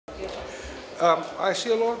I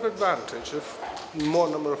see a lot of advantage if more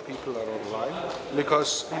number of people are online,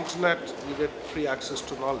 because internet, you get free access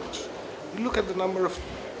to knowledge. You look at the number of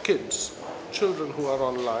children who are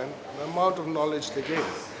online, the amount of knowledge they gain.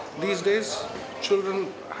 These days,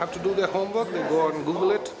 children have to do their homework, they go and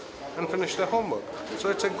Google it and finish their homework. So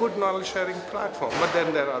it's a good knowledge sharing platform, but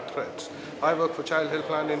then there are threats. I work for Child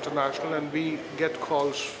Helpline International, and we get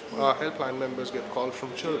calls, our helpline members get calls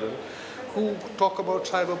from children who talk about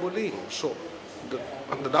cyberbullying. So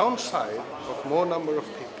the downside of more number of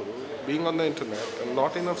people being on the internet and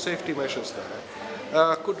not enough safety measures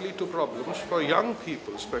there could lead to problems for young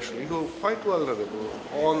people, especially, who are quite vulnerable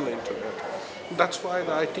on the internet. That's why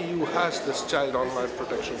the ITU has this Child Online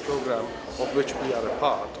Protection Program, of which we are a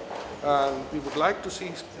part. And we would like to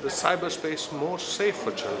see the cyberspace more safe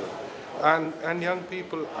for children and young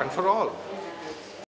people, and for all.